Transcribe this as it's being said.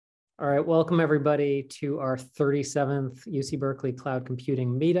All right, welcome everybody to our 37th UC Berkeley Cloud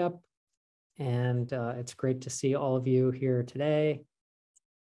Computing Meetup. And it's great to see all of you here today.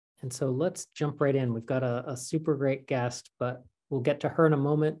 And so let's jump right in. We've got a super great guest, but we'll get to her in a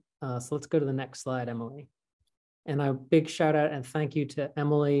moment. So let's go to the next slide, Emily. And a big shout out and thank you to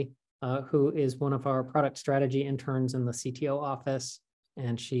Emily, who is one of our product strategy interns in the CTO office.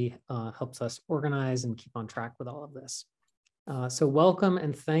 And she helps us organize and keep on track with all of this. So welcome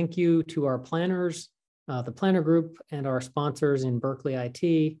and thank you to our planners, the planner group, and our sponsors in Berkeley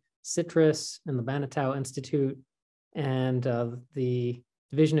IT, Citrus, and the Banatao Institute, and the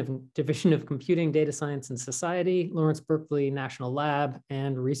Division of Computing, Data Science, and Society, Lawrence Berkeley National Lab,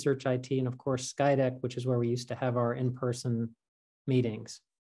 and Research IT, and of course Skydeck, which is where we used to have our in-person meetings.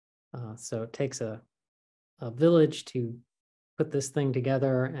 So it takes a village to put this thing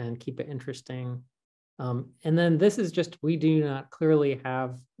together and keep it interesting. And then this is just, we do not clearly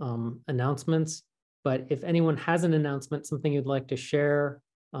have announcements, but if anyone has an announcement, something you'd like to share,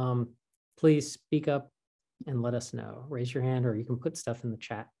 please speak up and let us know. Raise your hand or you can put stuff in the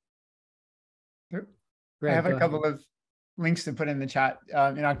chat. Sure. Greg, I have a couple of links to put in the chat.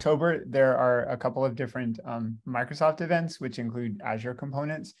 In October, there are a couple of different Microsoft events, which include Azure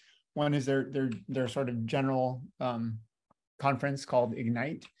components. One is their sort of general conference called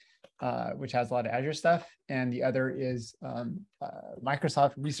Ignite, which has a lot of Azure stuff. And the other is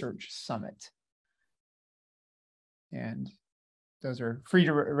Microsoft Research Summit. And those are free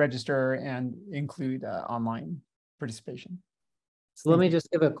to register and include online participation. So let me just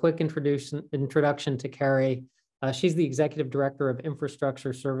give a quick introduction to Kari. She's the Executive Director of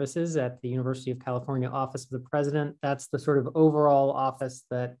Infrastructure Services at the University of California Office of the President. That's the sort of overall office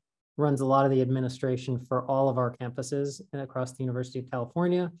that runs a lot of the administration for all of our campuses across the University of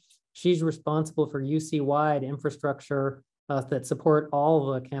California. She's responsible for UC-wide infrastructure that support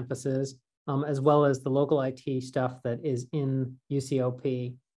all of the campuses, as well as the local IT stuff that is in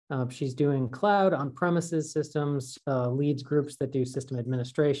UCOP. She's doing cloud, on-premises systems, leads groups that do system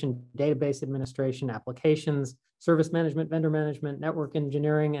administration, database administration, applications, service management, vendor management, network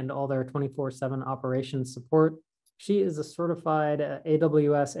engineering, and all their 24/7 operations support. She is a certified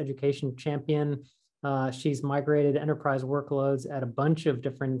AWS education champion. She's migrated enterprise workloads at a bunch of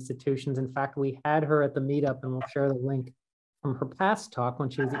different institutions. In fact, we had her at the meetup, and we'll share the link from her past talk when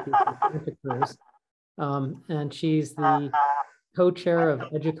she was at UC Santa Cruz. And she's the co-chair of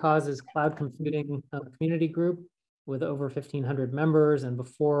EDUCAUSE's cloud computing community group with over 1,500 members. And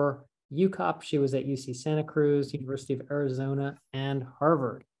before UCOP, she was at UC Santa Cruz, University of Arizona, and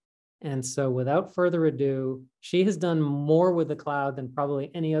Harvard. And so without further ado, she has done more with the cloud than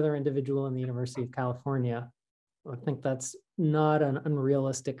probably any other individual in the University of California. I think that's not an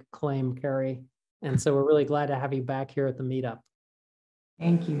unrealistic claim, Kari. And so we're really glad to have you back here at the meetup.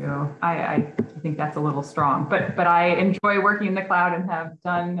 Thank you. I think that's a little strong, but I enjoy working in the cloud and have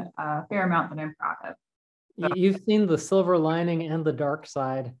done a fair amount that I'm proud of. So. You've seen the silver lining and the dark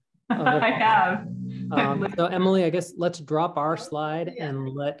side. I have. So Emily, I guess let's drop our slide and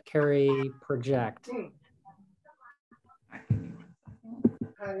let Kari project.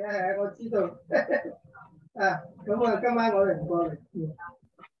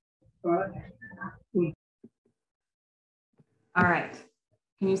 All right.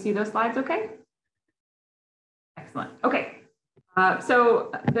 Can you see those slides okay? Excellent. Okay.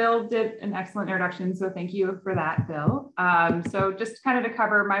 So Bill did an excellent introduction, so thank you for that, Bill. So just kind of to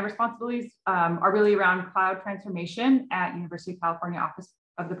cover, my responsibilities are really around cloud transformation at University of California Office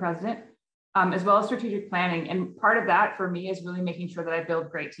of the President, as well as strategic planning. And part of that for me is really making sure that I build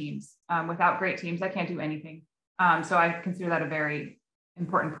great teams. Without great teams, I can't do anything. So I consider that a very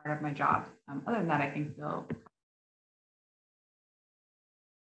important part of my job. Other than that, I think Bill.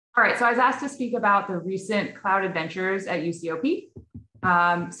 All right, so I was asked to speak about the recent cloud adventures at UCOP.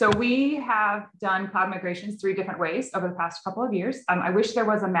 So we have done cloud migrations 3 different ways over the past couple of years. I wish there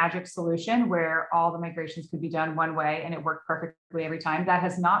was a magic solution where all the migrations could be done one way and it worked perfectly every time. That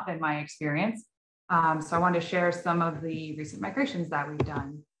has not been my experience. So I wanted to share some of the recent migrations that we've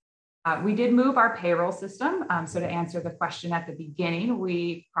done. We did move our payroll system. So to answer the question at the beginning,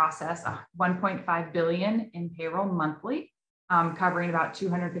 we process 1.5 billion in payroll monthly. Covering about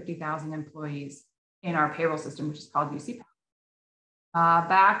 250,000 employees in our payroll system, which is called UC.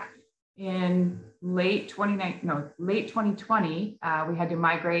 Back in late 2020, we had to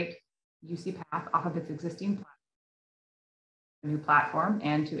migrate UC Path off of its existing new platform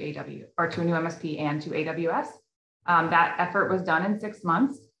and to a new MSP and to AWS. That effort was done in 6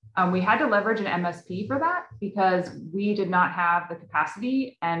 months. We had to leverage an MSP for that because we did not have the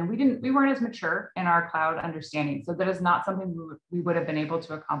capacity and we weren't as mature in our cloud understanding. So that is not something we would have been able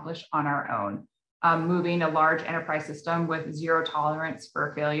to accomplish on our own. Moving a large enterprise system with zero tolerance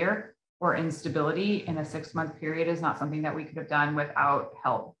for failure or instability in a 6-month period is not something that we could have done without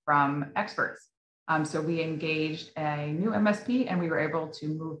help from experts. So we engaged a new MSP and we were able to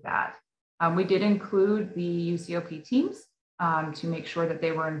move that. We did include the UCOP teams to make sure that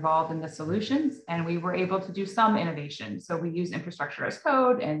they were involved in the solutions, and we were able to do some innovation. So we use infrastructure as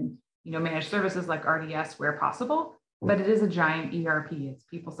code and managed services like RDS where possible, but it is a giant ERP. It's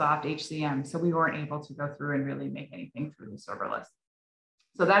PeopleSoft HCM, so we weren't able to go through and really make anything through the serverless.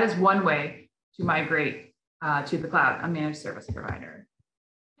 So that is one way to migrate to the cloud, a managed service provider.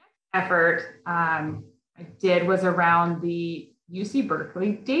 Effort I did was around the UC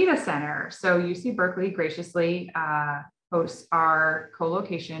Berkeley data center. So UC Berkeley graciously hosts our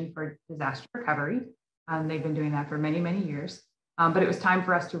co-location for disaster recovery. They've been doing that for many, many years, but it was time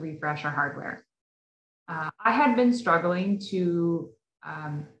for us to refresh our hardware. I had been struggling to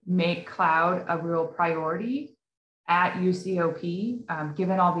make cloud a real priority at UCOP,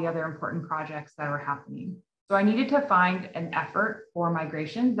 given all the other important projects that were happening. So I needed to find an effort for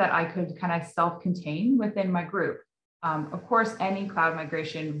migration that I could kind of self-contain within my group. Of course, any cloud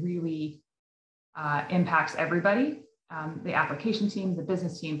migration really impacts everybody, the application team, the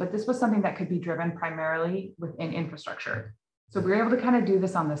business team, but this was something that could be driven primarily within infrastructure. So we were able to kind of do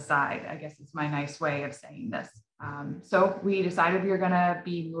this on the side, I guess it's my nice way of saying this. So we decided we were going to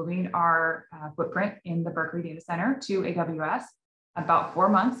be moving our footprint in the Berkeley data center to AWS. About 4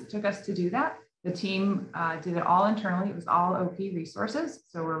 months it took us to do that. The team did it all internally. It was all OP resources.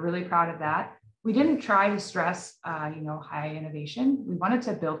 So we're really proud of that. We didn't try to stress, high innovation. We wanted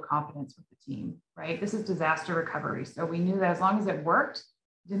to build confidence with the team, right? This is disaster recovery. So we knew that as long as it worked,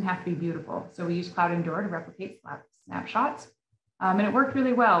 it didn't have to be beautiful. So we used Cloud Endure to replicate snapshots. And it worked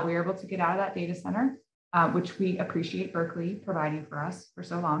really well. We were able to get out of that data center, which we appreciate Berkeley providing for us for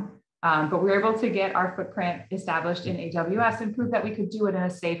so long. But we were able to get our footprint established in AWS and prove that we could do it in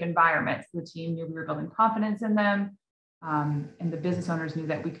a safe environment. So the team knew we were building confidence in them. And the business owners knew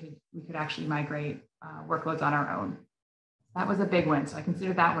that we could actually migrate workloads on our own. That was a big win. So I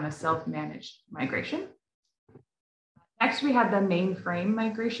consider that one a self-managed migration. Next, we had the mainframe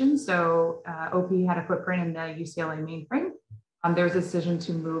migration. So OP had a footprint in the UCLA mainframe. There was a decision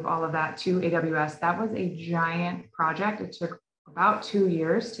to move all of that to AWS. That was a giant project. It took about 2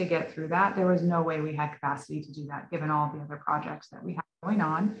 years to get through that. There was no way we had capacity to do that, given all the other projects that we have going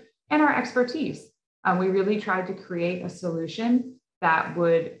on and our expertise. We really tried to create a solution that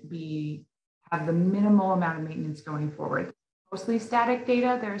would have the minimal amount of maintenance going forward. Mostly static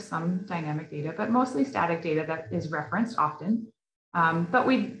data. There's some dynamic data, but mostly static data that is referenced often. But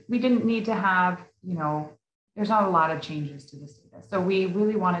we didn't need to have, there's not a lot of changes to this data. So we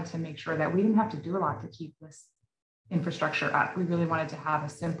really wanted to make sure that we didn't have to do a lot to keep this infrastructure up. We really wanted to have a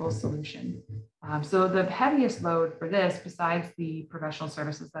simple solution. So the heaviest load for this, besides the professional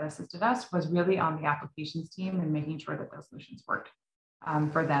services that assisted us, was really on the applications team and making sure that those solutions worked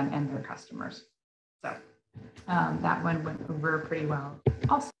for them and their customers. So that one went over pretty well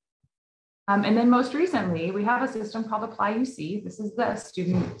also. And then most recently, we have a system called Apply UC. This is the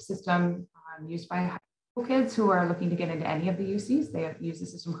student system used by high school kids who are looking to get into any of the UCs. They use the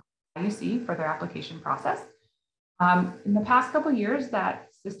system called Apply UC for their application process. In the past couple of years, that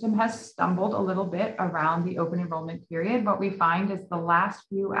system has stumbled a little bit around the open enrollment period. What we find is the last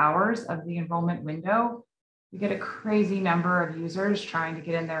few hours of the enrollment window, we get a crazy number of users trying to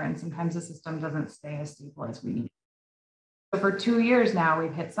get in there, and sometimes the system doesn't stay as stable as we need. So for 2 years now,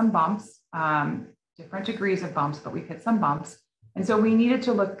 we've hit some bumps, different degrees of bumps, but we've hit some bumps. And so we needed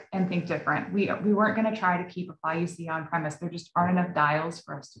to look and think different. We weren't going to try to keep Apply UC on premise. There just aren't enough dials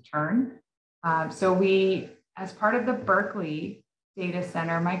for us to turn. So we, as part of the Berkeley data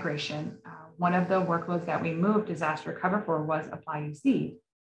center migration, one of the workloads that we moved disaster recover for was Apply UC.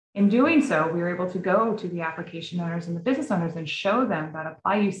 In doing so, we were able to go to the application owners and the business owners and show them that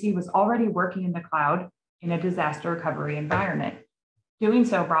Apply UC was already working in the cloud in a disaster recovery environment. Doing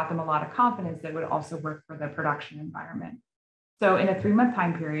so brought them a lot of confidence that it would also work for the production environment. So in a 3-month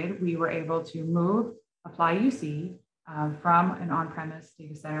time period, we were able to move Apply UC from an on-premise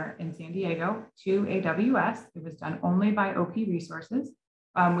data center in San Diego to AWS. It was done only by OP resources.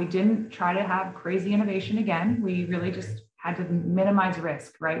 We didn't try to have crazy innovation again. We really just had to minimize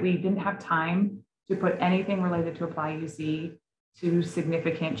risk, right? We didn't have time to put anything related to Apply UC to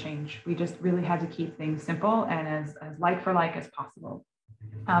significant change. We just really had to keep things simple and as like for like as possible.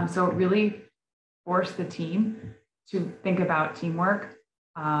 So it really forced the team to think about teamwork,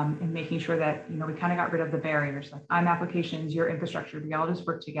 and making sure that, we kind of got rid of the barriers, like I'm applications, your infrastructure, we all just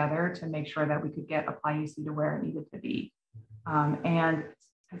worked together to make sure that we could get Apply UC to where it needed to be. And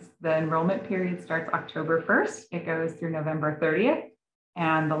the enrollment period starts October 1st, it goes through November 30th.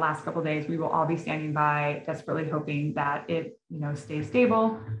 And the last couple of days, we will all be standing by, desperately hoping that it, stays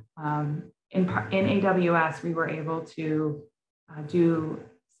stable. In AWS, we were able to do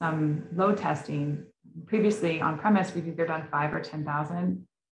some load testing. Previously on premise, we've either done 5 or 10,000,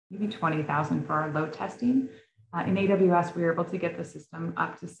 maybe 20,000 for our load testing. In AWS, we were able to get the system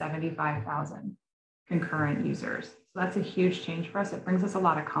up to 75,000 concurrent users. So that's a huge change for us. It brings us a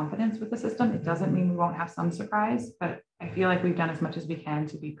lot of confidence with the system. It doesn't mean we won't have some surprise, but I feel like we've done as much as we can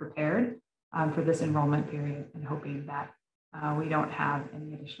to be prepared for this enrollment period and hoping that we don't have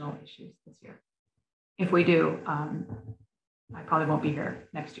any additional issues this year. If we do, I probably won't be here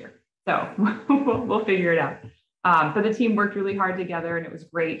next year. So we'll figure it out. But the team worked really hard together, and it was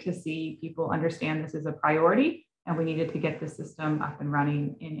great to see people understand this is a priority and we needed to get the system up and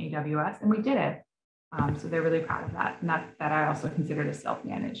running in AWS, and we did it. So they're really proud of that. And that I also considered a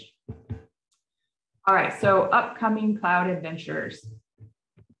self-managed. All right, so upcoming cloud adventures.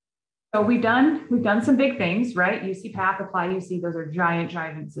 So we've done some big things, right? UC Path, Apply UC, those are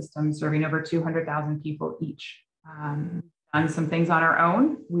giant systems serving over 200,000 people each. Done some things on our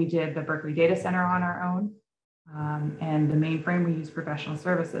own. We did the Berkeley data center on our own, and the mainframe, we use professional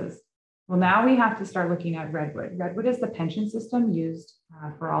services. Well, now we have to start looking at Redwood. Redwood is the pension system used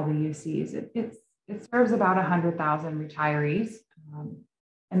for all the UCs. It serves about 100,000 retirees.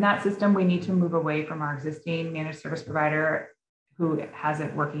 And that system, we need to move away from our existing managed service provider who has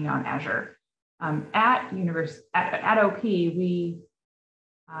it working on Azure. At OP, we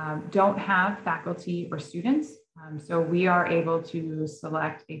don't have faculty or students. So we are able to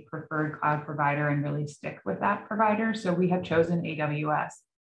select a preferred cloud provider and really stick with that provider. So we have chosen AWS.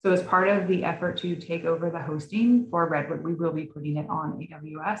 So as part of the effort to take over the hosting for Redwood, we will be putting it on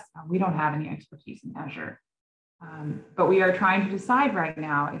AWS. We don't have any expertise in Azure. But we are trying to decide right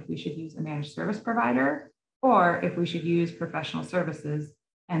now if we should use a managed service provider or if we should use professional services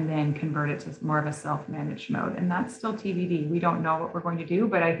and then convert it to more of a self-managed mode. And that's still TBD. We don't know what we're going to do,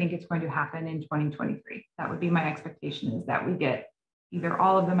 but I think it's going to happen in 2023. That would be my expectation, is that we get either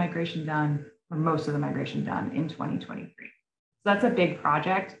all of the migration done or most of the migration done in 2023. So that's a big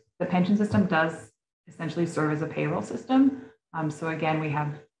project. The pension system does essentially serve as a payroll system. So again, we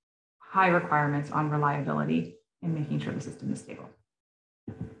have high requirements on reliability and making sure the system is stable.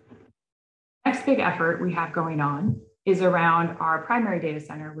 Next big effort we have going on is around our primary data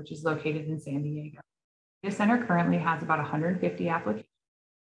center, which is located in San Diego. The data center currently has about 150 applications.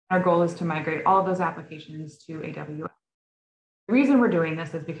 Our goal is to migrate all of those applications to AWS. The reason we're doing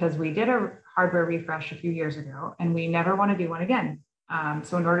this is because we did a hardware refresh a few years ago, and we never want to do one again.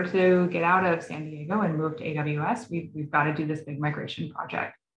 So in order to get out of San Diego and move to AWS, we've got to do this big migration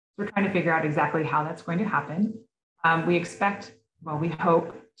project. So we're trying to figure out exactly how that's going to happen. We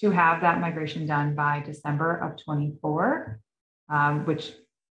hope to have that migration done by December of 24, which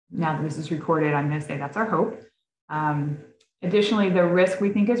now that this is recorded, I'm going to say that's our hope. Additionally, the risk we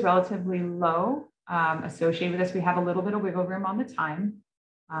think is relatively low associated with this. We have a little bit of wiggle room on the time.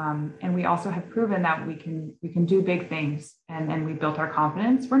 And we also have proven that we can do big things, and we built our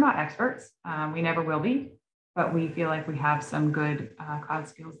confidence. We're not experts, we never will be, but we feel like we have some good cloud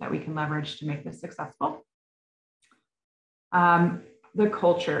skills that we can leverage to make this successful. The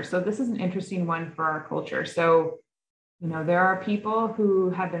culture. So this is an interesting one for our culture. So, there are people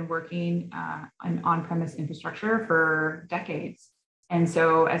who have been working on on-premise infrastructure for decades. And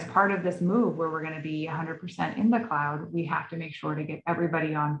so as part of this move where we're going to be 100% in the cloud, we have to make sure to get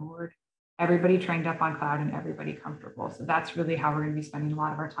everybody on board, everybody trained up on cloud, and everybody comfortable. So that's really how we're going to be spending a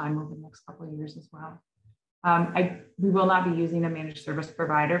lot of our time over the next couple of years as well. We will not be using a managed service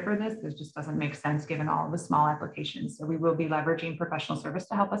provider for this. This just doesn't make sense given all of the small applications. So we will be leveraging professional service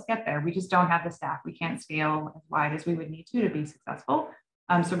to help us get there. We just don't have the staff. We can't scale as wide as we would need to be successful.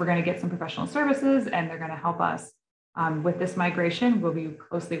 So we're going to get some professional services, and they're going to help us with this migration. We'll be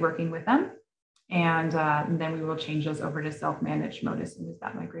closely working with them, and then we will change those over to self-managed mode as soon as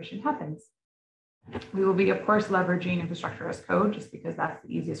that migration happens. We will be, of course, leveraging infrastructure as code, just because that's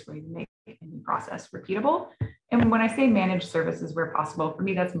the easiest way to make any process repeatable. And when I say managed services where possible, for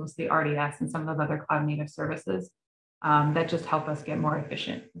me, that's mostly RDS and some of those other cloud native services that just help us get more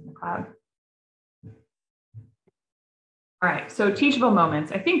efficient in the cloud. All right, so teachable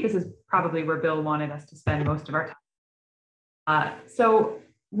moments. I think this is probably where Bill wanted us to spend most of our time. So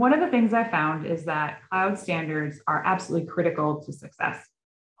one of the things I found is that cloud standards are absolutely critical to success.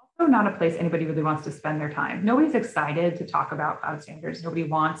 Also not a place anybody really wants to spend their time. Nobody's excited to talk about cloud standards. Nobody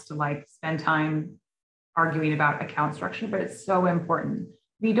wants to like spend time arguing about account structure, but it's so important.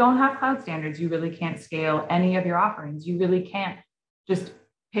 If you don't have cloud standards, you really can't scale any of your offerings. You really can't just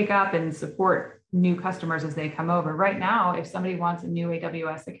pick up and support new customers as they come over. Right now, if somebody wants a new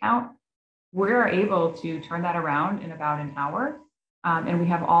AWS account, we're able to turn that around in about an hour. And we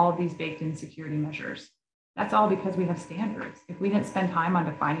have all of these baked in security measures. That's all because we have standards. If we didn't spend time on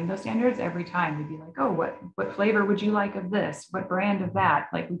defining those standards every time, we'd be like, oh, what flavor would you like of this? What brand of that?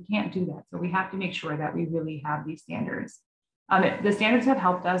 Like, we can't do that. So we have to make sure that we really have these standards. The standards have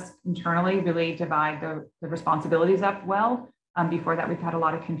helped us internally really divide the responsibilities up well. Before that, we've had a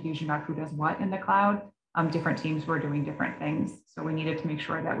lot of confusion about who does what in the cloud. Different teams were doing different things. So we needed to make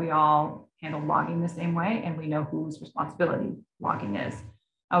sure that we all handle logging the same way and we know whose responsibility logging is.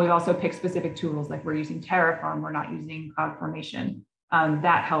 We've also picked specific tools, like we're using Terraform, we're not using CloudFormation.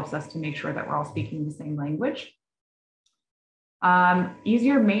 That helps us to make sure that we're all speaking the same language.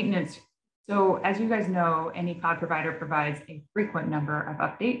 Easier maintenance. So as you guys know, any cloud provider provides a frequent number of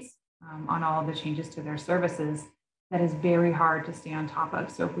updates on all of the changes to their services. That is very hard to stay on top of.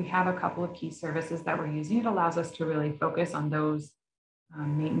 So if we have a couple of key services that we're using, it allows us to really focus on those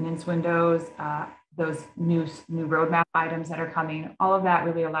maintenance windows, those new roadmap items that are coming. All of that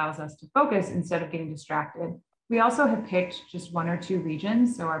really allows us to focus instead of getting distracted. We also have picked just 1 or 2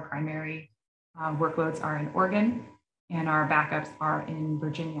 regions. So our primary workloads are in Oregon and our backups are in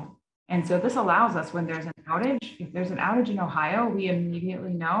Virginia. And so this allows us, when there's an outage, if there's an outage in Ohio, we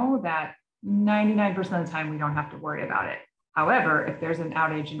immediately know that 99% of the time we don't have to worry about it. However, if there's an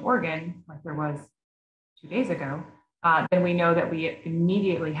outage in Oregon, like there was 2 days ago, then we know that we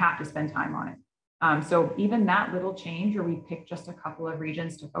immediately have to spend time on it. So even that little change, or we pick just a couple of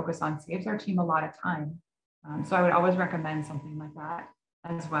regions to focus on, saves our team a lot of time. So I would always recommend something like that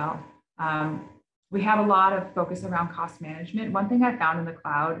as well. We have a lot of focus around cost management. One thing I found in the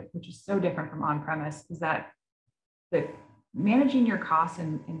cloud, which is so different from on-premise, is that managing your costs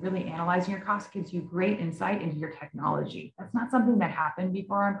and really analyzing your costs gives you great insight into your technology. That's not something that happened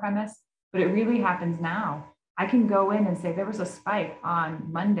before on-premise, but it really happens now. I can go in and say, there was a spike on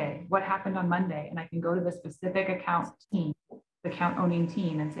Monday. What happened on Monday? And I can go to the specific account team, the account owning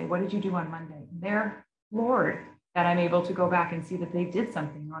team, and say, what did you do on Monday? And they're floored that I'm able to go back and see that they did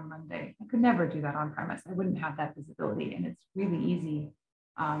something on Monday. I could never do that on-premise. I wouldn't have that visibility. And it's really easy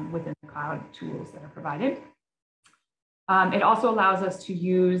within the cloud tools that are provided. It also allows us to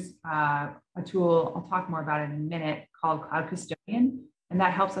use a tool, I'll talk more about it in a minute, called Cloud Custodian. And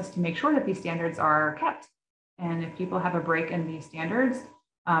that helps us to make sure that these standards are kept. And if people have a break in these standards,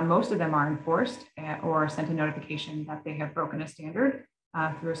 most of them are enforced or sent a notification that they have broken a standard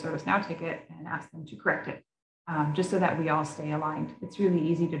through a ServiceNow ticket and ask them to correct it, just so that we all stay aligned. It's really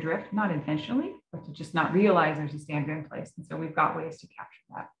easy to drift, not intentionally, but to just not realize there's a standard in place. And so we've got ways to capture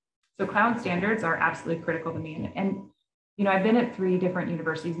that. So cloud standards are absolutely critical to me. And you know, I've been at 3 different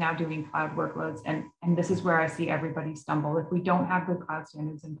universities now doing cloud workloads, and this is where I see everybody stumble. If we don't have good cloud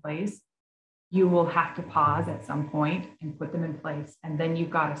standards in place, you will have to pause at some point and put them in place. And then you've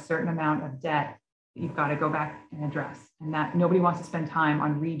got a certain amount of debt that you've got to go back and address. And that nobody wants to spend time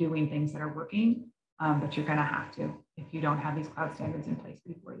on redoing things that are working, but you're going to have to if you don't have these cloud standards in place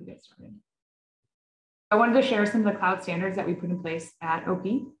before you get started. I wanted to share some of the cloud standards that we put in place at OP.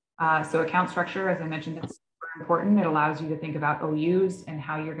 So account structure, as I mentioned, that's important. It allows you to think about OUs and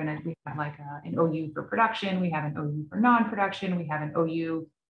how you're going to, we have like an OU for production, we have an OU for non-production, we have an OU.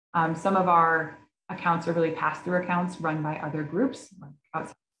 Some of our accounts are really pass-through accounts run by other groups.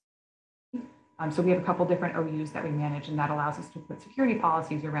 So we have a couple different OUs that we manage, and that allows us to put security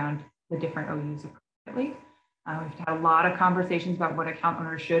policies around the different OUs appropriately. We've had a lot of conversations about what account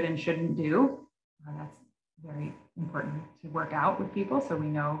owners should and shouldn't do. That's very important to work out with people so we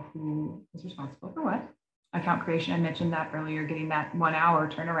know who is responsible for what. Account creation, I mentioned that earlier, getting that 1 hour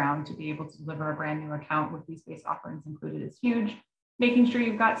turnaround to be able to deliver a brand new account with these base offerings included is huge. Making sure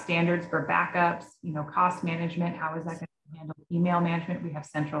you've got standards for backups, you know, cost management, how is that going to handle email management? We have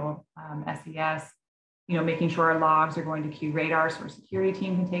central SES, you know, making sure our logs are going to QRadar so our security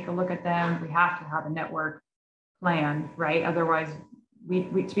team can take a look at them. We have to have a network plan, right? Otherwise, we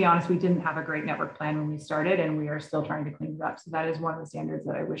to be honest, we didn't have a great network plan when we started, and we are still trying to clean it up. So that is one of the standards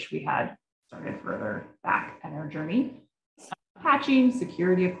that I wish we had started further back in our journey. Patching,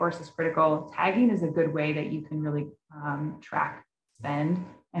 security, of course, is critical. Tagging is a good way that you can really track spend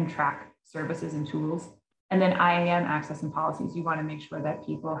and track services and tools. And then IAM access and policies. You want to make sure that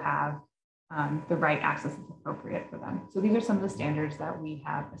people have the right access that's appropriate for them. So these are some of the standards that we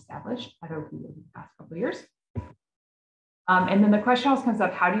have established at OP over the past couple of years. And then the question always comes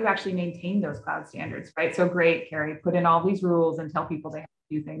up, how do you actually maintain those cloud standards, right? So great, Kari, put in all these rules and tell people they have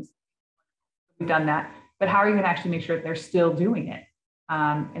to do things. We've done that, but how are you going to actually make sure that they're still doing it?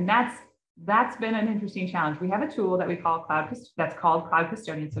 And that's been an interesting challenge. We have a tool that we call that's called Cloud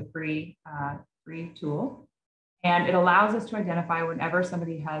Custodian. It's a free tool, and it allows us to identify whenever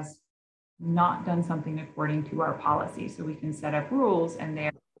somebody has not done something according to our policy. So we can set up rules and they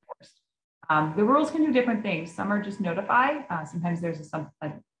are enforced. The rules can do different things. Some are just notify. Sometimes there's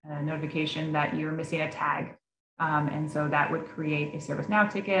a notification that you're missing a tag. And so that would create a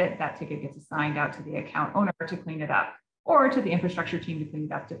ServiceNow ticket. That ticket gets assigned out to the account owner to clean it up, or to the infrastructure team to clean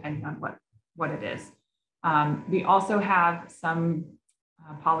it up, depending on what it is. We also have some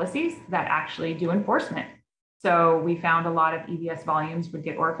policies that actually do enforcement. So we found a lot of EVS volumes would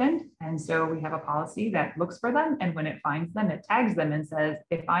get orphaned. And so we have a policy that looks for them. And when it finds them, it tags them and says,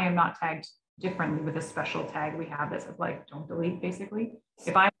 if I am not tagged differently with a special tag, we have this of like, don't delete, basically.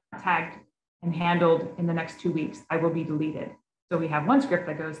 If I'm not tagged and handled in the next 2 weeks, I will be deleted. So we have one script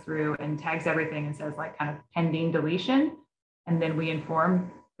that goes through and tags everything and says like kind of pending deletion. And then we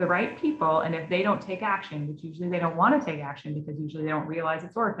inform the right people. And if they don't take action, which usually they don't want to take action because usually they don't realize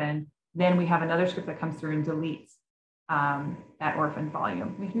it's orphaned, then we have another script that comes through and deletes that orphaned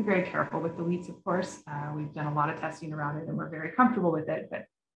volume. We have to be very careful with deletes, of course. We've done a lot of testing around it and we're very comfortable with it, but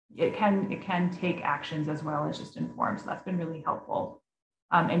it can take actions as well as just inform. So that's been really helpful.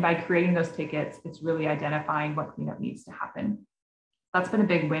 And by creating those tickets, it's really identifying what cleanup needs to happen. That's been a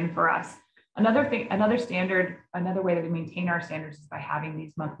big win for us. Another way that we maintain our standards is by having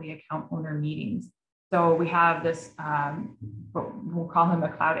these monthly account owner meetings. So we have this, we'll call him a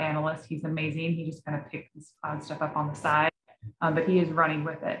cloud analyst. He's amazing. He just kind of picked this cloud stuff up on the side, but he is running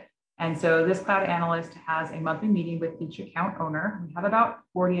with it. And so this cloud analyst has a monthly meeting with each account owner. We have about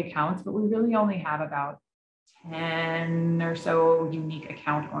 40 accounts, but we really only have about 10 or so unique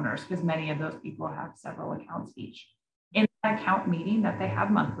account owners because many of those people have several accounts each. In that account meeting that they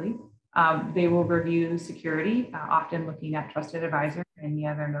have monthly, they will review security, often looking at trusted advisor and any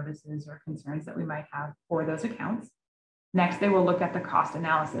other notices or concerns that we might have for those accounts. Next, they will look at the cost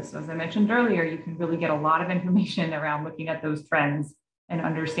analysis. So as I mentioned earlier, you can really get a lot of information around looking at those trends and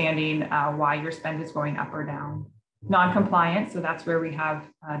understanding why your spend is going up or down. Non-compliant, so that's where we have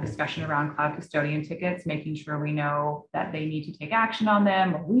a discussion around cloud custodian tickets, making sure we know that they need to take action on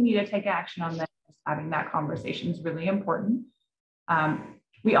them, or we need to take action on them. Just having that conversation is really important.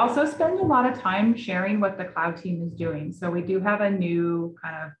 We also spend a lot of time sharing what the cloud team is doing. So we do have a new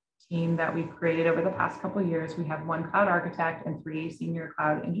kind of team that we've created over the past couple of years. We have 1 cloud architect and 3 senior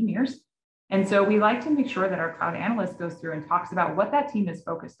cloud engineers. And so we like to make sure that our cloud analyst goes through and talks about what that team is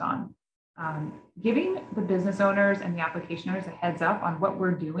focused on. Giving the business owners and the application owners a heads up on what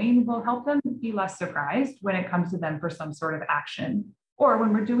we're doing will help them be less surprised when it comes to them for some sort of action or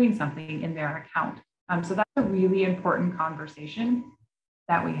when we're doing something in their account. So that's a really important conversation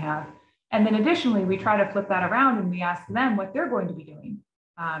that we have. And then additionally, we try to flip that around and we ask them what they're going to be doing.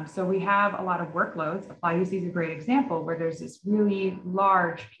 So we have a lot of workloads. Apply UC is a great example where there's this really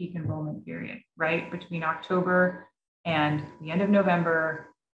large peak enrollment period, right? Between October and the end of November.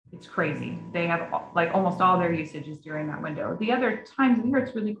 It's crazy. They have like almost all their usages during that window. The other times of the year,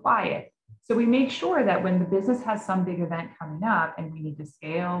 it's really quiet. So we make sure that when the business has some big event coming up and we need to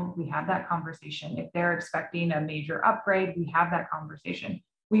scale, we have that conversation. If they're expecting a major upgrade, we have that conversation.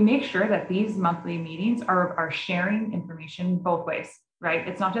 We make sure that these monthly meetings are sharing information both ways, right?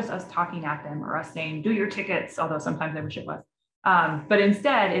 It's not just us talking at them or us saying, do your tickets, although sometimes I wish it was. But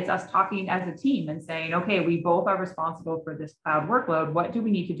instead, it's us talking as a team and saying, okay, we both are responsible for this cloud workload. What do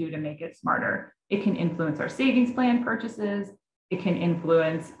we need to do to make it smarter? It can influence our savings plan purchases. It can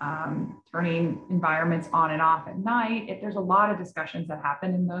influence turning environments on and off at night. There's a lot of discussions that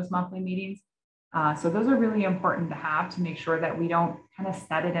happen in those monthly meetings. So those are really important to have to make sure that we don't kind of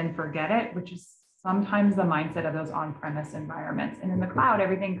set it and forget it, which is sometimes the mindset of those on-premise environments. And in the cloud,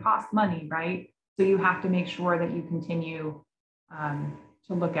 everything costs money, right? So you have to make sure that you continue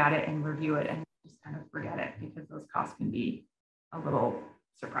to look at it and review it and just kind of forget it because those costs can be a little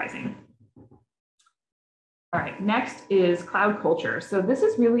surprising. All right, next is cloud culture. So this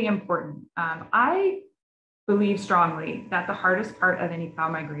is really important. I believe strongly that the hardest part of any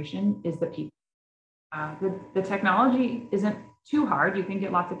cloud migration is the people. The technology isn't too hard. You can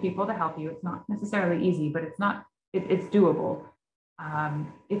get lots of people to help you. It's not necessarily easy, but it's doable.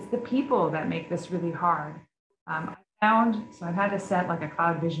 It's the people that make this really hard. So I've had to set like a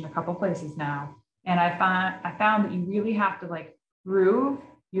cloud vision a couple places now. And I found that you really have to like prove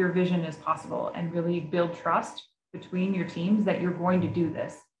your vision is possible and really build trust between your teams that you're going to do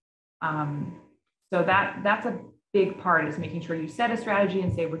this. So that's big part is making sure you set a strategy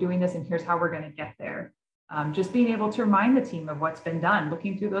and say, we're doing this and here's how we're going to get there. Just being able to remind the team of what's been done,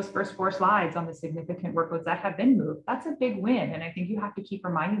 looking through those first 4 slides on the significant workloads that have been moved, that's a big win. And I think you have to keep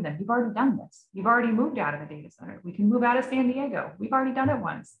reminding them, you've already done this. You've already moved out of a data center. We can move out of San Diego. We've already done it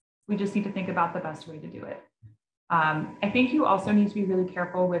once. We just need to think about the best way to do it. I think you also need to be really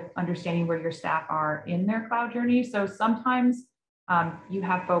careful with understanding where your staff are in their cloud journey. So sometimes you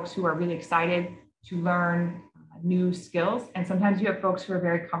have folks who are really excited to learn new skills. And sometimes you have folks who are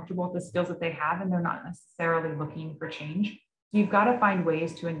very comfortable with the skills that they have and they're not necessarily looking for change. So you've got to find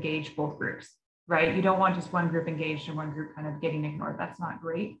ways to engage both groups, right? You don't want just one group engaged and one group kind of getting ignored. That's not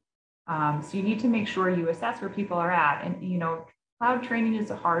great. So you need to make sure you assess where people are at. And, you know, cloud training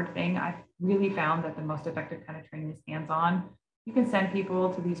is a hard thing. I've really found that the most effective kind of training is hands-on. You can send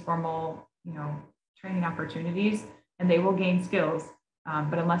people to these formal, you know, training opportunities and they will gain skills.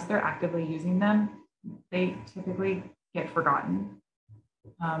 But unless they're actively using them, they typically get forgotten.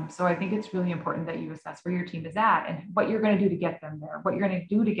 So I think it's really important that you assess where your team is at and what you're going to do to get them there, what you're going to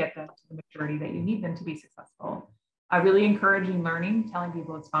do to get them to the maturity that you need them to be successful. Really encouraging learning, telling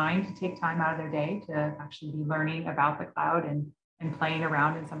people it's fine to take time out of their day to actually be learning about the cloud and playing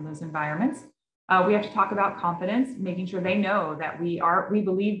around in some of those environments. We have to talk about confidence, making sure they know that we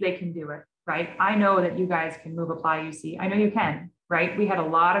believe they can do it, right? I know that you guys can move Apply UC. I know you can, right? We had a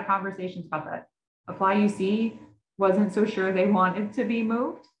lot of conversations about that. Apply UC wasn't so sure they wanted to be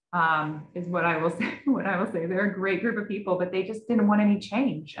moved, is what I will say. They're a great group of people, but they just didn't want any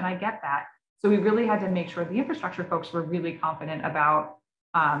change. And I get that. So we really had to make sure the infrastructure folks were really confident about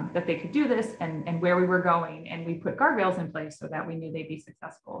that they could do this and where we were going. And we put guardrails in place so that we knew they'd be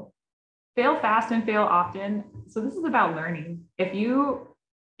successful. Fail fast and fail often. So this is about learning. If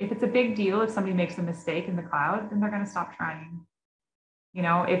it's a big deal, if somebody makes a mistake in the cloud, then they're going to stop trying. You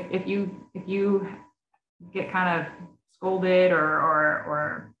know, if you get kind of scolded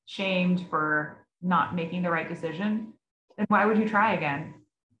or shamed for not making the right decision, then why would you try again?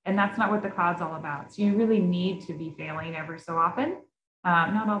 And that's not what the cloud's all about. So you really need to be failing every so often,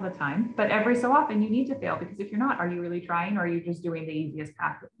 not all the time, but every so often you need to fail, because if you're not, are you really trying, or are you just doing the easiest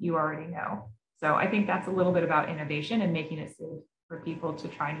path that you already know? So I think that's a little bit about innovation and making it safe for people to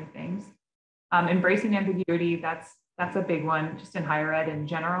try new things. Embracing ambiguity, that's a big one just in higher ed in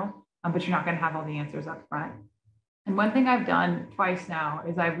general, but you're not going to have all the answers up front. And one thing I've done twice now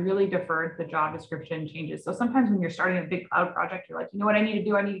is I've really deferred the job description changes. So sometimes when you're starting a big cloud project, you're like, you know what I need to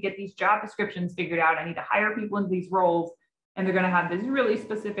do? I need to get these job descriptions figured out. I need to hire people into these roles, and they're going to have these really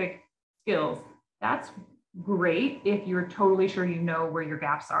specific skills. That's great if you're totally sure you know where your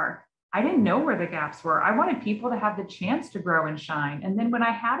gaps are. I didn't know where the gaps were. I wanted people to have the chance to grow and shine. And then when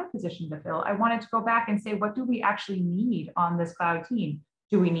I had a position to fill, I wanted to go back and say, what do we actually need on this cloud team?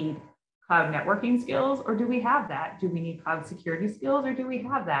 Do we need cloud networking skills, or do we have that? Do we need cloud security skills, or do we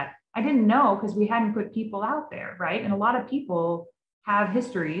have that? I didn't know because we hadn't put people out there, right? And a lot of people have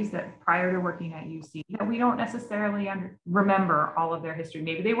histories that prior to working at UC that we don't necessarily remember all of their history.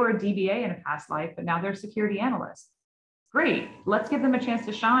 Maybe they were a DBA in a past life, but now they're security analysts. Great, let's give them a chance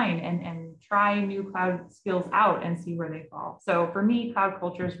to shine and try new cloud skills out and see where they fall. So for me, cloud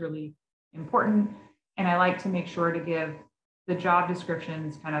culture is really important. And I like to make sure to give the job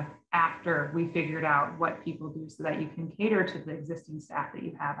descriptions kind of after we figured out what people do so that you can cater to the existing staff that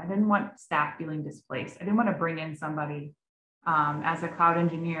you have. I didn't want staff feeling displaced. I didn't want to bring in somebody as a cloud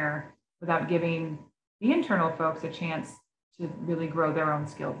engineer without giving the internal folks a chance to really grow their own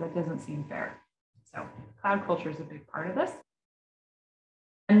skills. That doesn't seem fair. So cloud culture is a big part of this.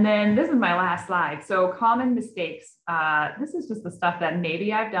 And then this is my last slide. So common mistakes. This is just the stuff that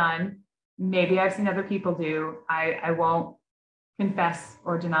maybe I've done, maybe I've seen other people do. I won't confess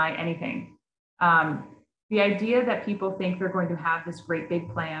or deny anything. The idea that people think they're going to have this great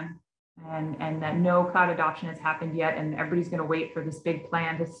big plan and that no cloud adoption has happened yet and everybody's going to wait for this big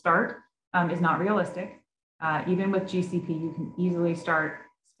plan to start is not realistic. Even with GCP, you can easily start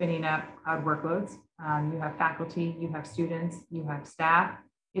spinning up cloud workloads. You have faculty, you have students, you have staff.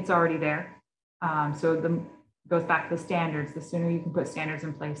 It's already there. So it goes back to the standards. The sooner you can put standards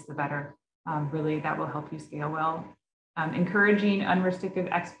in place, the better. Really, that will help you scale well. Encouraging unrestricted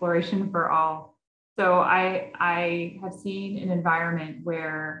exploration for all. So I have seen an environment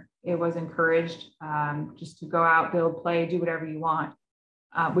where it was encouraged just to go out, build, play, do whatever you want,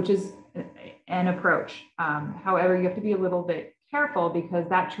 which is an approach. However, you have to be a little bit careful because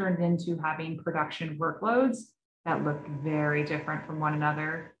that turned into having production workloads that looked very different from one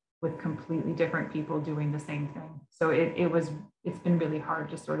another with completely different people doing the same thing. So it's been really hard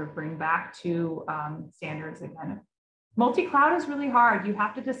to sort of bring back to standards again. Multi-cloud is really hard. You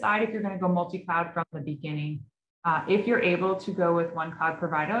have to decide if you're going to go multi-cloud from the beginning. If you're able to go with one cloud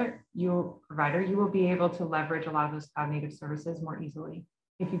provider, you will be able to leverage a lot of those cloud native services more easily.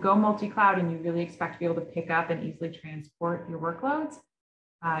 If you go multi-cloud and you really expect to be able to pick up and easily transport your workloads,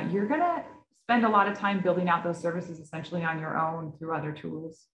 you're going to spend a lot of time building out those services essentially on your own through other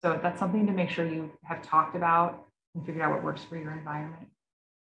tools. So that's something to make sure you have talked about and figured out what works for your environment.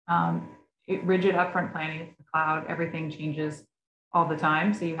 Rigid upfront planning for the cloud, everything changes all the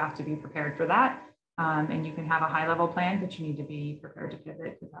time. So you have to be prepared for that. And you can have a high level plan, but you need to be prepared to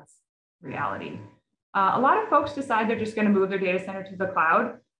pivot because that's reality. A lot of folks decide they're just going to move their data center to the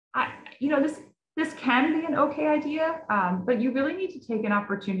cloud. This can be an okay idea, but you really need to take the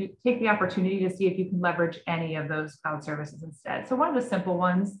opportunity to see if you can leverage any of those cloud services instead. So one of the simple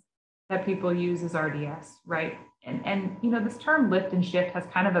ones that people use is RDS, right? And this term lift and shift has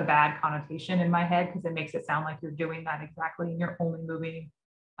kind of a bad connotation in my head because it makes it sound like you're doing that exactly and you're only moving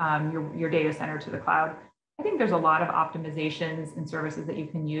your data center to the cloud. I think there's a lot of optimizations and services that you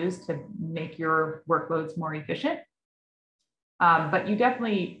can use to make your workloads more efficient. But you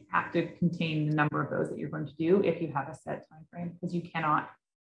definitely have to contain the number of those that you're going to do if you have a set time frame, because you cannot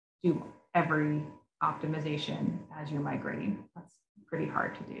do every optimization as you're migrating. That's pretty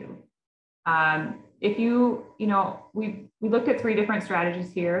hard to do. We looked at 3 different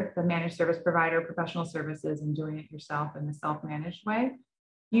strategies here: the managed service provider, professional services, and doing it yourself in the self-managed way.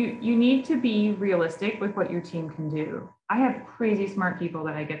 You need to be realistic with what your team can do. I have crazy smart people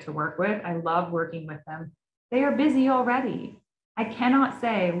that I get to work with. I love working with them. They are busy already. I cannot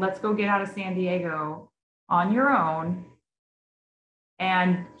say, let's go get out of San Diego on your own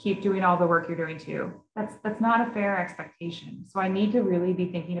and keep doing all the work you're doing too. That's not a fair expectation. So I need to really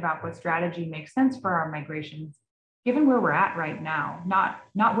be thinking about what strategy makes sense for our migrations, given where we're at right now,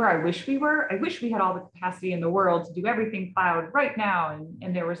 not where I wish we were. I wish we had all the capacity in the world to do everything cloud right now,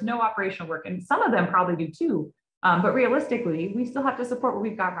 and there was no operational work. And some of them probably do too. But realistically, we still have to support what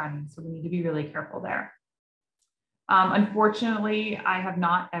we've got running. So we need to be really careful there. Unfortunately, I have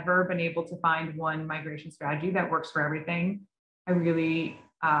not ever been able to find one migration strategy that works for everything. I really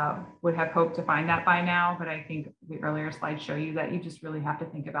would have hoped to find that by now, but I think the earlier slides show you that you just really have to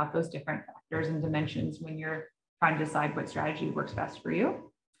think about those different factors and dimensions when you're trying to decide what strategy works best for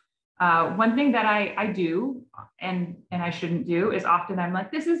you. One thing that I do and I shouldn't do is often I'm like,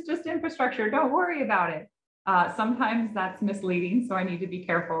 this is just infrastructure, don't worry about it. Sometimes that's misleading, so I need to be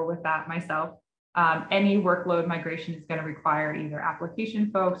careful with that myself. Any workload migration is going to require either application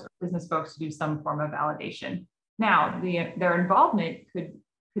folks or business folks to do some form of validation. Now, their involvement could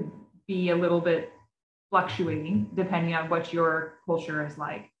be a little bit fluctuating depending on what your culture is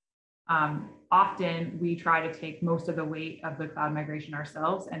like. Often we try to take most of the weight of the cloud migration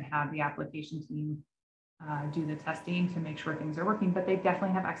ourselves and have the application team do the testing to make sure things are working, but they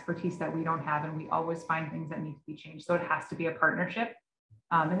definitely have expertise that we don't have, and we always find things that need to be changed. So it has to be a partnership.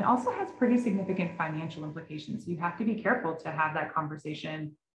 And it also has pretty significant financial implications. You have to be careful to have that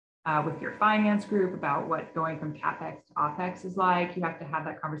conversation with your finance group about what going from CapEx to OpEx is like. You have to have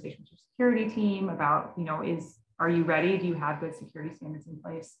that conversation with your security team about, are you ready? Do you have good security standards in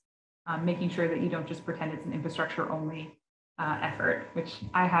place? Making sure that you don't just pretend it's an infrastructure only effort, which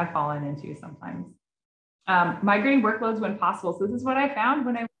I have fallen into sometimes. Migrating workloads when possible. So this is what I found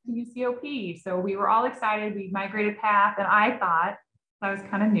when I went to UCOP. So we were all excited. We migrated Path, and I thought, I was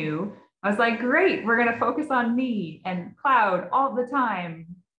kind of new. I was like, great, we're going to focus on me and cloud all the time,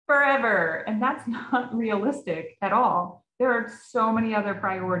 forever. And that's not realistic at all. There are so many other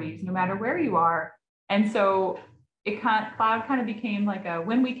priorities, no matter where you are. And so cloud kind of became like a,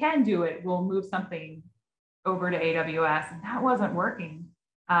 when we can do it, we'll move something over to AWS. And that wasn't working.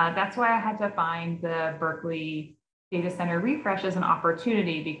 That's why I had to find the Berkeley data center refresh as an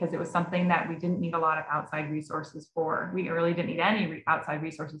opportunity, because it was something that we didn't need a lot of outside resources for. We really didn't need any outside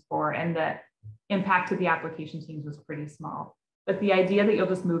resources for, and the impact to the application teams was pretty small. But the idea that you'll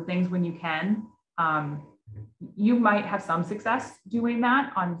just move things when you can, you might have some success doing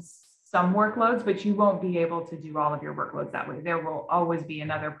that on some workloads, but you won't be able to do all of your workloads that way. There will always be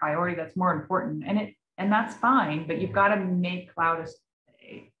another priority that's more important, and that's fine, but you've got to make cloud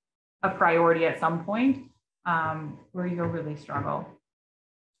a priority at some point. Where you'll really struggle.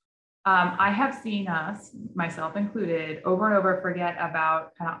 I have seen us, myself included, over and over forget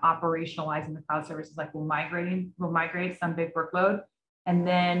about kind of operationalizing the cloud services. Like we'll migrate some big workload, and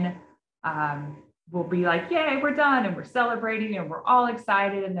then we'll be like, yay, we're done, and we're celebrating, and we're all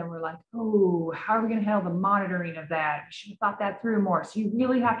excited, and then we're like, oh, how are we going to handle the monitoring of that? We should have thought that through more. So you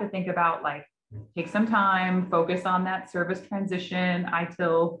really have to think about, like, take some time, focus on that service transition,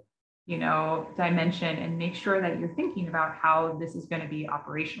 ITIL, dimension, and make sure that you're thinking about how this is going to be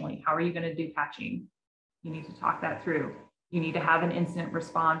operationally. How are you going to do patching? You need to talk that through. You need to have an incident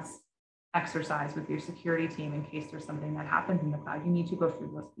response exercise with your security team in case there's something that happens in the cloud. You need to go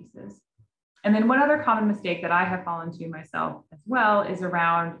through those pieces. And then one other common mistake that I have fallen to myself as well is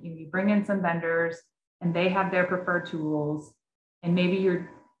around, you bring in some vendors and they have their preferred tools, and maybe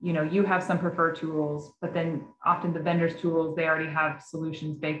you have some preferred tools, but then often the vendor's tools, they already have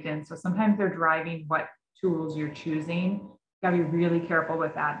solutions baked in. So sometimes they're driving what tools you're choosing. You gotta be really careful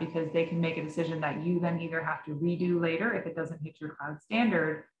with that, because they can make a decision that you then either have to redo later if it doesn't hit your cloud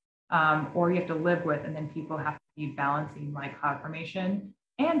standard, or you have to live with, and then people have to be balancing like CloudFormation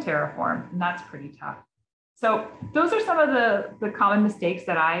and Terraform, and that's pretty tough. So those are some of the common mistakes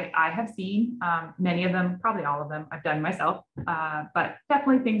that I have seen. Many of them, probably all of them, I've done myself, but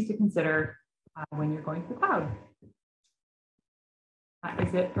definitely things to consider when you're going to the cloud. That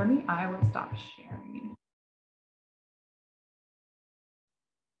is it for me. I will stop sharing.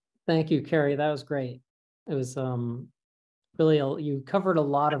 Thank you, Kari. That was great. It was really, you covered a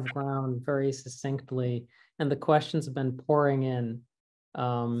lot of ground very succinctly, and the questions have been pouring in.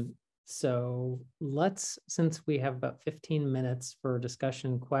 So let's, since we have about 15 minutes for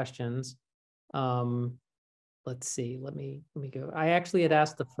discussion questions, let's see, let me go. I actually had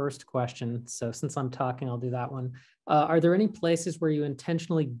asked the first question, so since I'm talking, I'll do that one. Are there any places where you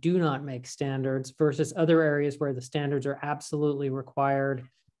intentionally do not make standards versus other areas where the standards are absolutely required?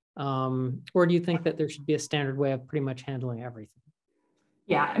 Or do you think that there should be a standard way of pretty much handling everything?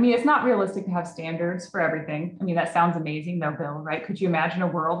 Yeah, I mean, it's not realistic to have standards for everything. I mean, that sounds amazing though, Bill, right? Could you imagine a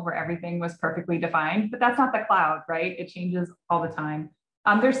world where everything was perfectly defined? But that's not the cloud, right? It changes all the time.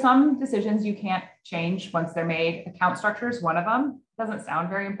 There's some decisions you can't change once they're made. Account structure is one of them. Doesn't sound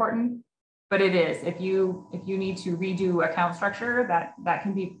very important, but it is. If you need to redo account structure, that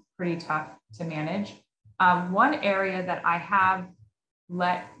can be pretty tough to manage. One area that I have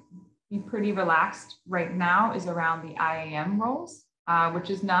let be pretty relaxed right now is around the IAM roles. Which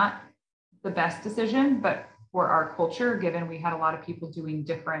is not the best decision, but for our culture, given we had a lot of people doing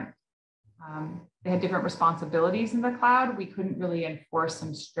different, they had different responsibilities in the cloud, we couldn't really enforce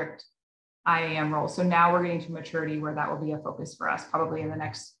some strict IAM roles. So now we're getting to maturity where that will be a focus for us. Probably in the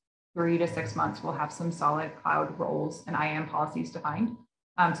next 3 to 6 months, we'll have some solid cloud roles and IAM policies defined.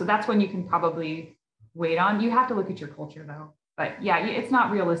 So that's when you can probably wait on. You have to look at your culture though. But yeah, it's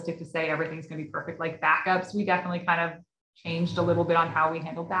not realistic to say everything's going to be perfect. Like backups, we definitely kind of changed a little bit on how we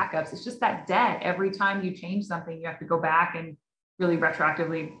handle backups. It's just that debt. Every time you change something, you have to go back and really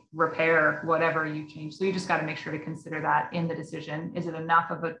retroactively repair whatever you change. So you just got to make sure to consider that in the decision. Is it enough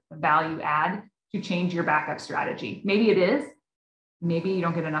of a value add to change your backup strategy? Maybe it is. Maybe you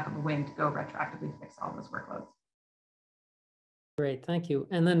don't get enough of a win to go retroactively fix all those workloads. Great, thank you.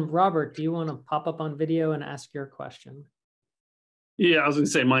 And then Robert, do you want to pop up on video and ask your question? Yeah, I was going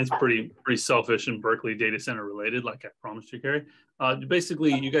to say mine's pretty selfish and Berkeley data center related, like I promised you, Kari.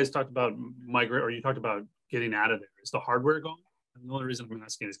 Basically, you guys talked about you talked about getting out of there. Is the hardware gone? And the only reason I'm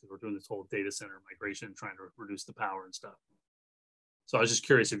asking is because we're doing this whole data center migration, trying to reduce the power and stuff. So I was just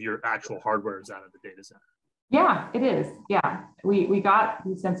curious if your actual hardware is out of the data center. Yeah, it is. Yeah, we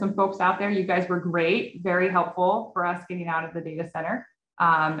sent some folks out there. You guys were great, very helpful for us getting out of the data center.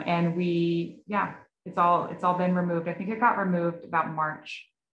 And it's all been removed. I think it got removed about March.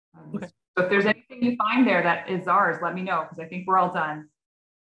 Okay. So if there's anything you find there that is ours, let me know, because I think we're all done.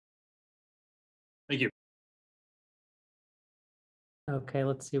 Thank you. Okay,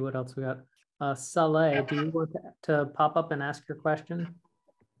 let's see what else we got. Saleh, do you want to pop up and ask your question?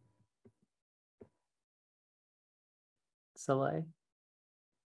 Saleh?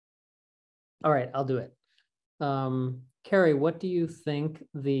 All right, I'll do it. Kari, what do you think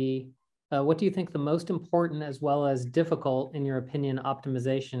the most important as well as difficult, in your opinion,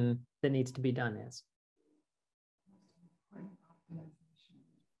 optimization that needs to be done is?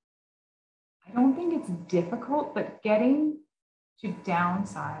 I don't think it's difficult, but getting to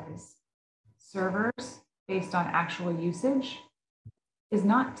downsize servers based on actual usage is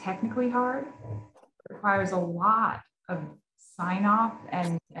not technically hard. It requires a lot of sign off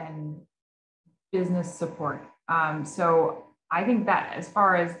and business support. So I think that as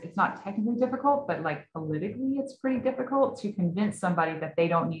far as it's not technically difficult, but like politically, it's pretty difficult to convince somebody that they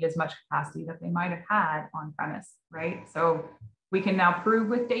don't need as much capacity that they might have had on premise, right? So we can now prove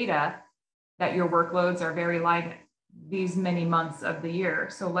with data that your workloads are very light these many months of the year.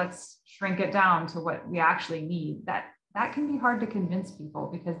 So let's shrink it down to what we actually need. That can be hard to convince people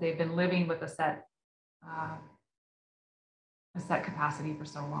because they've been living with a set capacity for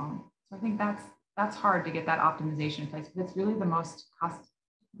so long. So I think that's hard to get that optimization in place, but it's really the most cost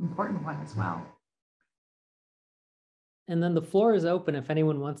important one as well. And then the floor is open if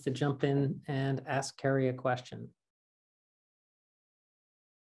anyone wants to jump in and ask Kari a question.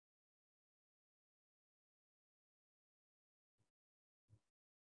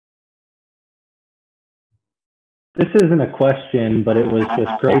 This isn't a question, but it was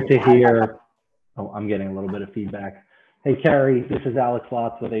just great to hear. Oh, I'm getting a little bit of feedback. Hey, Kari, this is Alex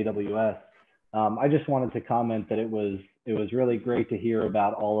Lotz with AWS. I just wanted to comment that it was really great to hear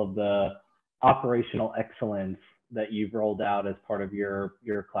about all of the operational excellence that you've rolled out as part of your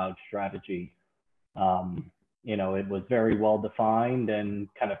cloud strategy. You know, it was very well defined and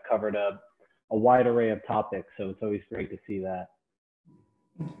kind of covered a wide array of topics. So it's always great to see that.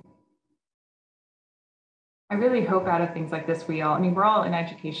 I really hope out of things like this, we're all in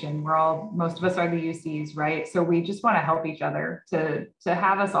education. Most of us are the UCs, right? So we just want to help each other. To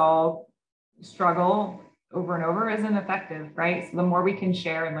have us all struggle over and over isn't effective, right? So the more we can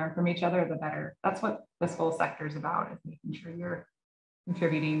share and learn from each other, the better. That's what this whole sector is about, is making sure you're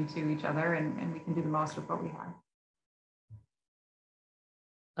contributing to each other and we can do the most with what we have.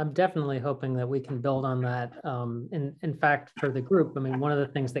 I'm definitely hoping that we can build on that. In fact, for the group, I mean, one of the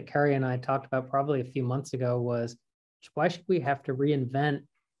things that Kari and I talked about probably a few months ago was, why should we have to reinvent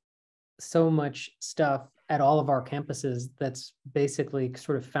so much stuff at all of our campuses that's basically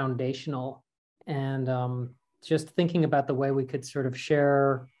sort of foundational? And just thinking about the way we could sort of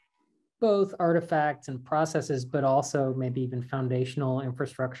share both artifacts and processes, but also maybe even foundational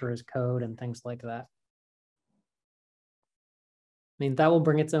infrastructure as code and things like that. I mean, that will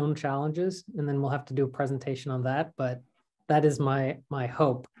bring its own challenges, and then we'll have to do a presentation on that, but that is my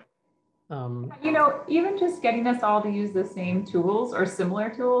hope. You know, even just getting us all to use the same tools or similar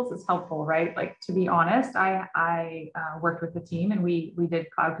tools is helpful, right? Like, to be honest, I worked with the team and we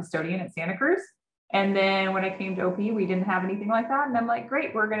did cloud custodian at Santa Cruz. And then when I came to OP, we didn't have anything like that. And I'm like,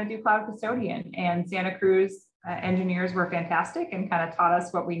 great, we're going to do cloud custodian. And Santa Cruz engineers were fantastic and kind of taught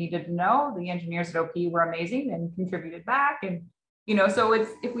us what we needed to know. The engineers at OP were amazing and contributed back. And you know, so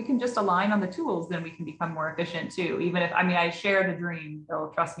if we can just align on the tools, then we can become more efficient too. Even if, I mean, I share the dream,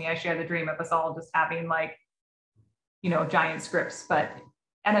 Bill, trust me, I share the dream of us all just having, like, you know, giant scripts, but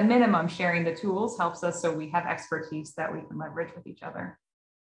at a minimum, sharing the tools helps us so we have expertise that we can leverage with each other.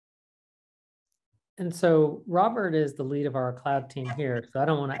 And so Robert is the lead of our cloud team here, so I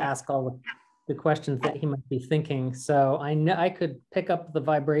don't want to ask all the questions that he might be thinking. So I know I could pick up the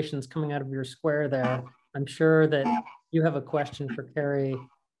vibrations coming out of your square there. I'm sure that you have a question for Kari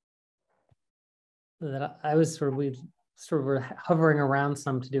that I was we were hovering around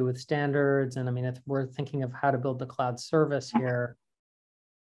some to do with standards. And I mean, if we're thinking of how to build the cloud service here,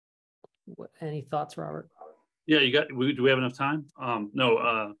 any thoughts, Robert? Yeah, do we have enough time?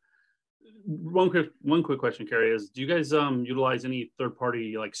 No. One quick question, Kari, is do you guys utilize any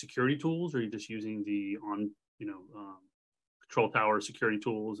third-party like security tools, or are you just using the control tower security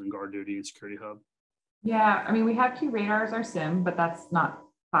tools and guard duty and security hub? Yeah, I mean, we have QRadar as our SIM, but that's not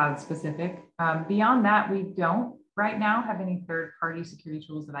cloud specific. Beyond that, we don't right now have any third-party security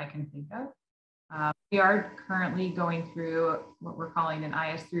tools that I can think of. We are currently going through what we're calling an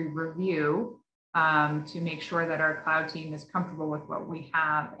IS3 review to make sure that our cloud team is comfortable with what we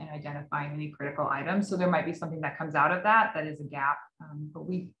have and identifying any critical items. So there might be something that comes out of that is a gap, but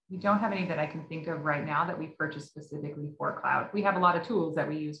we don't have any that I can think of right now that we purchased specifically for cloud. We have a lot of tools that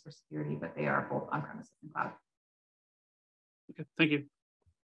we use for security, but they are both on-premises and cloud. Okay, thank you.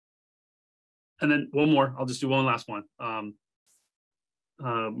 And then one more, I'll just do one last one.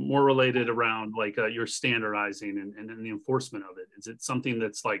 More related around like your standardizing and the enforcement of it. Is it something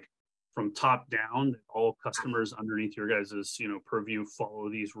that's like from top down, that all customers underneath your guys' purview follow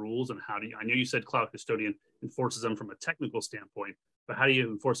these rules? And how do you, I know you said cloud custodian enforces them from a technical standpoint, but how do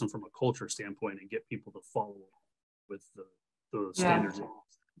you enforce them from a culture standpoint and get people to follow with the standards? Yeah,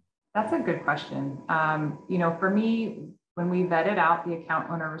 that's a good question. For me, when we vetted out the account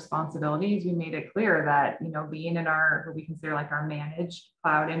owner responsibilities, we made it clear that, being in what we consider like our managed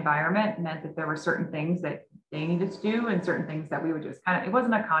cloud environment meant that there were certain things that they needed to do and certain things that we would just it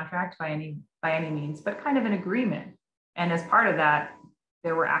wasn't a contract by any means, but kind of an agreement. And as part of that,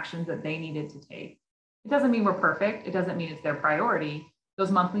 there were actions that they needed to take. It doesn't mean we're perfect. It doesn't mean it's their priority.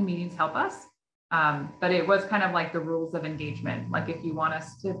 Those monthly meetings help us. But it was kind of like the rules of engagement. Like if you want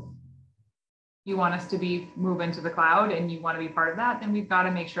us to move into the cloud and you want to be part of that, then we've got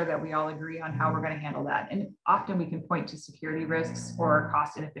to make sure that we all agree on how we're going to handle that. And often we can point to security risks or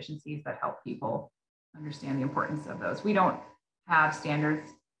cost inefficiencies that help people understand the importance of those. We don't have standards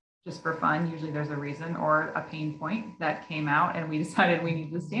just for fun. Usually there's a reason or a pain point that came out and we decided we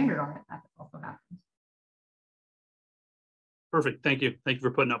needed a standard on it. That also happens. Perfect. Thank you. Thank you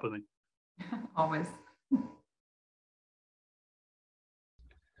for putting up with me. Always.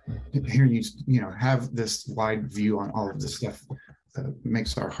 hearing you have this wide view on all of this stuff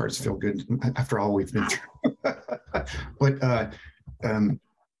makes our hearts feel good after all we've been through. But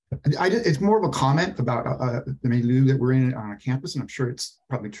it's more of a comment about the milieu that we're in on our campus, and I'm sure it's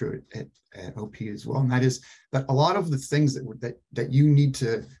probably true at OP as well. And that is that a lot of the things that you need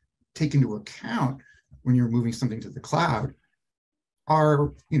to take into account when you're moving something to the cloud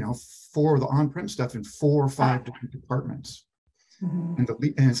are, for the on-prem stuff in 4 or 5 different departments. And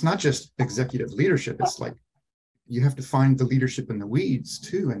it's not just executive leadership. It's like you have to find the leadership in the weeds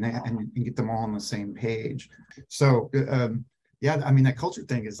too, and get them all on the same page. So yeah, I mean, that culture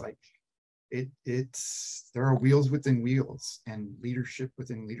thing is like, there are wheels within wheels and leadership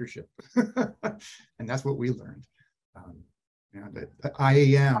within leadership. And that's what we learned. The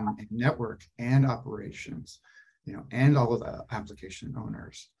IAM and network and operations, and all of the application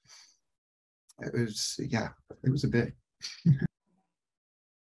owners. It was a bit.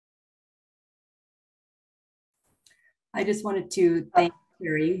 I just wanted to thank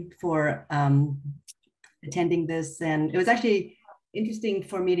Kari for attending this. And it was actually interesting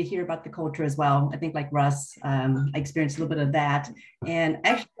for me to hear about the culture as well. I think like Russ, I experienced a little bit of that. And I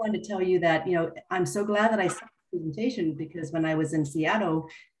actually wanted to tell you that, I'm so glad that I saw the presentation, because when I was in Seattle,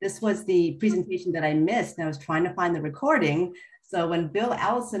 this was the presentation that I missed. And I was trying to find the recording. So when Bill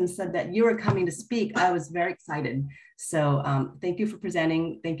Allison said that you were coming to speak, I was very excited. So thank you for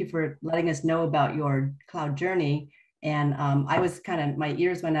presenting. Thank you for letting us know about your cloud journey. And I was my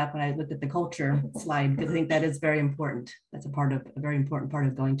ears went up when I looked at the culture slide, because I think that is very important. That's a very important part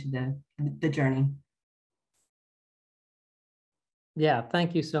of going to the journey. Yeah,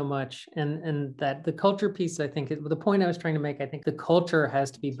 thank you so much. And that the culture piece, I think, the point I was trying to make, I think the culture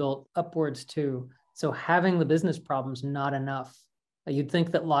has to be built upwards too. So having the business problems not enough. You'd think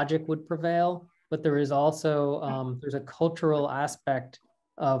that logic would prevail, but there is also, there's a cultural aspect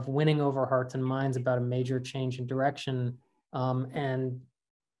of winning over hearts and minds about a major change in direction. And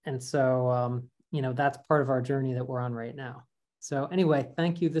so, that's part of our journey that we're on right now. So anyway,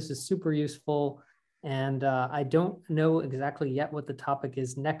 thank you. This is super useful. And I don't know exactly yet what the topic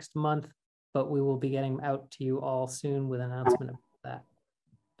is next month, but we will be getting out to you all soon with an announcement of that.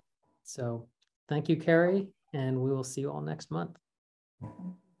 So thank you, Kari, and we will see you all next month.